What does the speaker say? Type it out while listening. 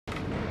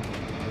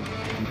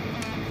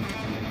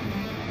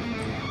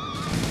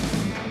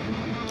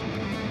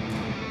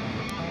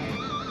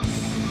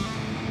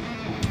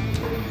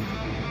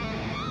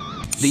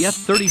The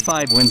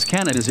F-35 wins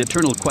Canada's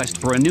eternal quest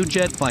for a new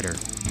jet fighter.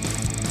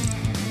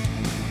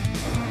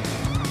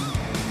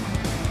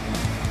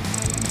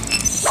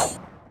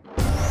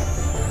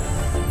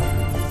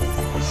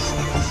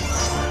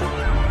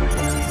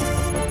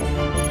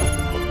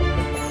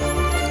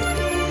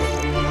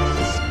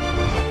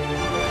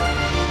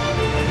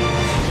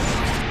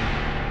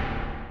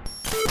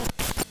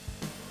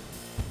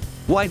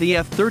 Why the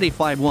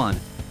F-35 won?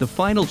 The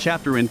final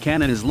chapter in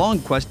Canada's long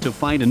quest to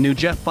find a new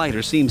jet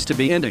fighter seems to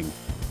be ending.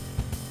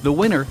 The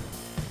winner?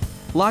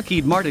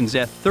 Lockheed Martin's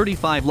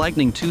F-35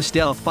 Lightning II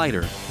stealth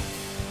fighter.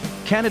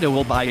 Canada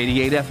will buy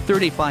 88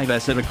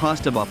 F-35s at a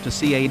cost of up to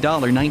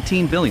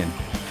 $19 billion,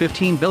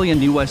 $15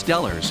 billion US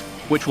dollars,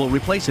 which will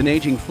replace an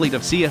aging fleet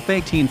of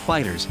F-18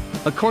 fighters,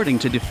 according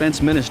to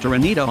Defense Minister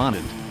Anita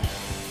Anand.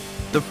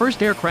 The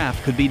first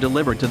aircraft could be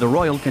delivered to the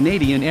Royal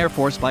Canadian Air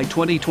Force by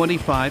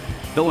 2025,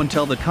 though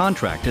until the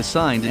contract is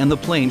signed and the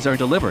planes are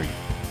delivered.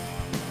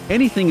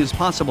 Anything is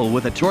possible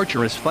with a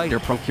torturous fighter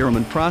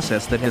procurement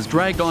process that has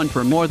dragged on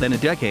for more than a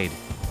decade.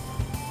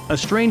 A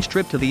strange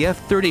trip to the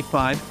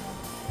F-35.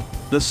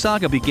 The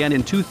saga began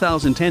in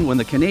 2010 when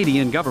the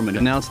Canadian government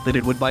announced that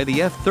it would buy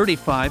the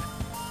F-35.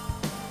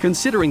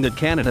 Considering that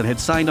Canada had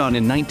signed on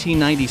in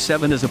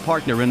 1997 as a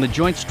partner in the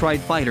Joint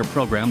Strike Fighter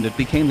program that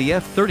became the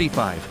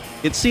F-35,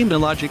 it seemed a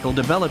logical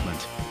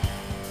development.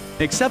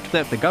 Except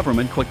that the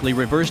government quickly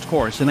reversed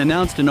course and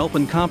announced an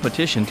open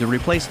competition to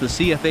replace the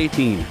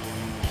F-18.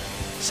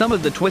 Some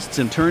of the twists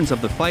and turns of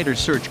the fighter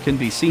search can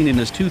be seen in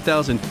his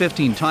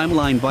 2015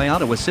 timeline by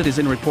Ottawa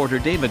Citizen reporter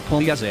David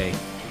Pugliese.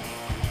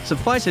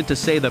 Suffice it to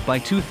say that by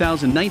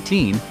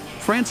 2019,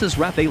 France's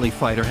Rafale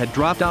fighter had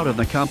dropped out of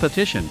the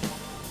competition,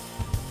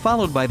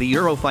 followed by the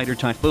Eurofighter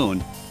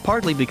Typhoon,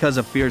 partly because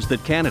of fears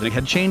that Canada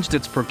had changed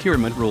its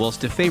procurement rules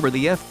to favor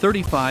the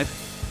F-35.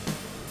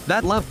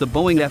 That left the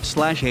Boeing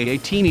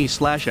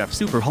F/A-18E/F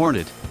Super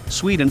Hornet,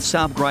 Sweden's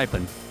Saab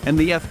Gripen, and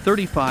the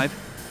F-35.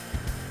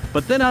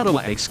 But then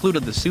Ottawa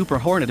excluded the Super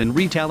Hornet in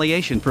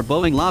retaliation for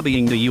Boeing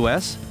lobbying the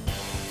U.S.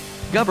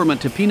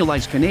 government to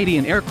penalize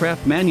Canadian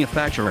aircraft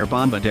manufacturer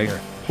Bombardier,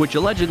 which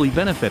allegedly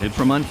benefited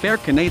from unfair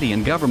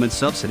Canadian government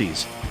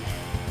subsidies.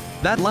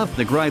 That left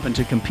the Gripen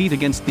to compete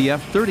against the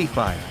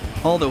F-35,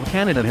 although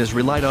Canada has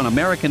relied on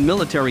American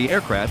military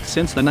aircraft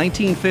since the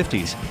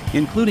 1950s,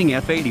 including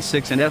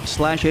F-86 and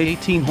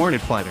F/A-18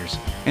 Hornet fighters,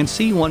 and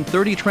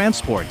C-130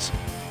 transports.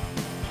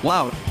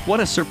 Wow,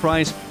 what a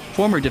surprise!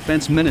 Former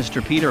Defense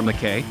Minister Peter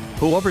MacKay,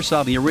 who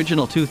oversaw the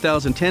original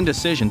 2010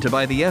 decision to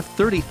buy the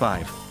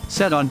F-35,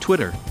 said on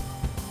Twitter,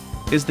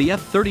 "Is the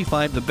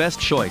F-35 the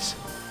best choice?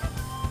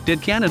 Did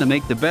Canada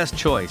make the best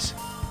choice?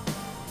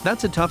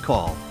 That's a tough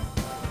call."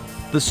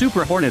 The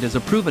Super Hornet is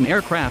a proven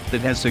aircraft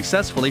that has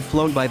successfully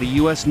flown by the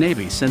U.S.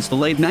 Navy since the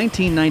late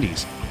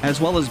 1990s, as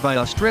well as by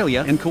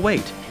Australia and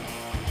Kuwait.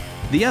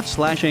 The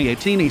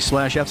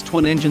F/A-18E/F's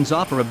twin engines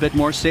offer a bit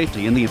more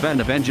safety in the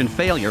event of engine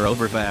failure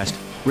over vast,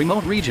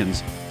 remote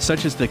regions,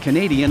 such as the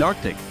Canadian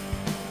Arctic,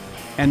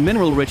 and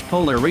mineral-rich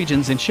polar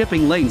regions and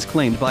shipping lanes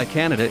claimed by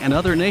Canada and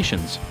other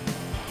nations.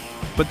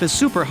 But the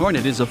Super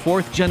Hornet is a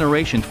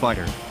fourth-generation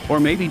fighter, or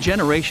maybe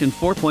generation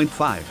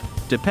 4.5,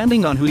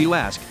 depending on who you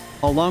ask,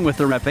 along with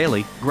the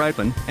Rafale,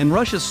 Gripen, and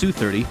Russia's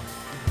Su-30.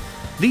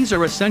 These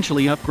are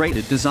essentially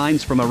upgraded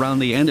designs from around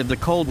the end of the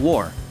Cold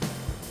War.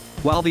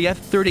 While the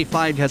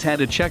F-35 has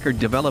had a checkered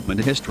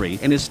development history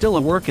and is still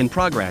a work in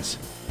progress,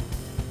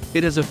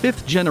 it is a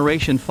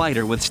fifth-generation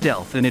fighter with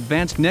stealth and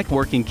advanced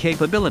networking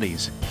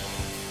capabilities.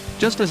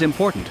 Just as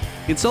important,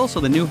 it's also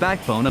the new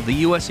backbone of the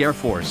U.S. Air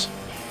Force,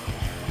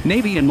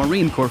 Navy and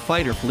Marine Corps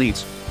fighter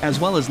fleets, as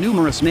well as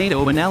numerous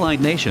NATO and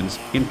allied nations,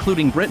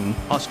 including Britain,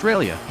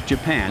 Australia,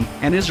 Japan,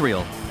 and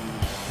Israel.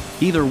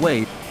 Either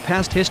way,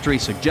 past history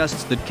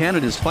suggests that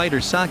Canada's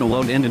fighter saga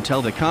won't end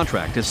until the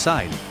contract is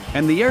signed,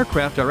 and the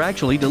aircraft are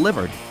actually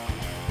delivered.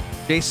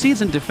 A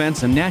seasoned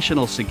defense and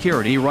national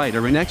security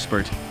writer and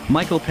expert,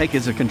 Michael Peck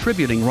is a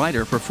contributing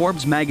writer for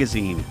Forbes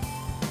magazine.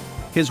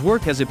 His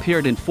work has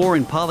appeared in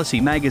Foreign Policy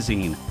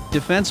magazine,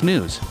 Defense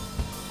News,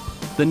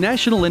 The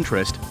National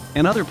Interest,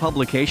 and other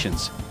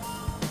publications.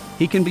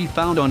 He can be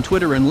found on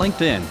Twitter and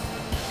LinkedIn.